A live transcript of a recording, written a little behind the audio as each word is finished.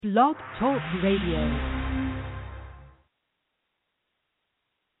Blog Talk Radio.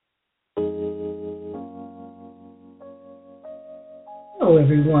 Hello,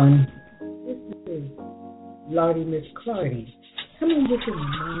 everyone. This is Lardy, Miss Clardy, coming with your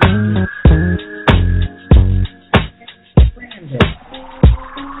Memorandum.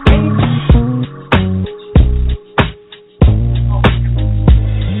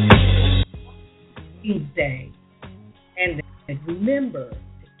 Day, and remember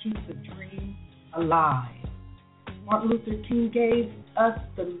to keep the dream alive. Martin Luther King gave us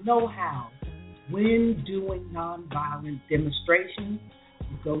the know-how when doing nonviolent demonstrations,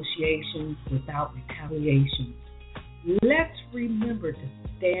 negotiations without retaliation. Let's remember to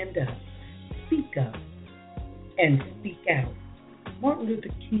stand up, speak up, and speak out. Martin Luther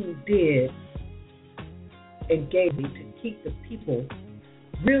King did and gave it to keep the people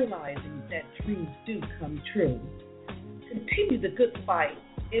realizing that dreams do come true. Continue the good fight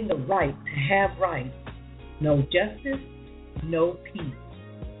in the right to have rights. No justice, no peace.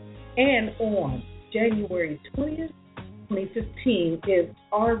 And on January 20th, 2015 is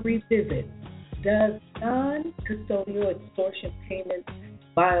our revisit. Does non custodial extortion payments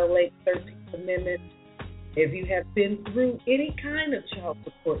violate 13th Amendment? If you have been through any kind of child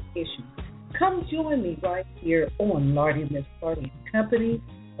support issue, come join me right here on Lardy, Miss Clardy and Company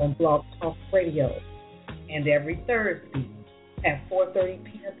on Blog Talk Radio. And every Thursday at 4:30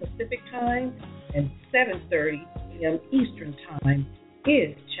 p.m. Pacific Time and 7:30 p.m. Eastern Time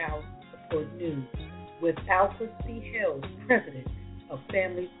is Child Support News with Alpha C. Hales, President of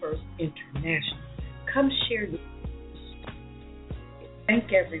Family First International. Come share your news.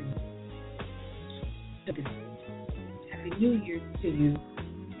 Thank everyone. Happy New Year to you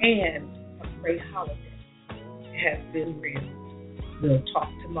and a great holiday. It has been real. We'll talk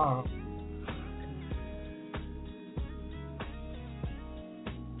tomorrow.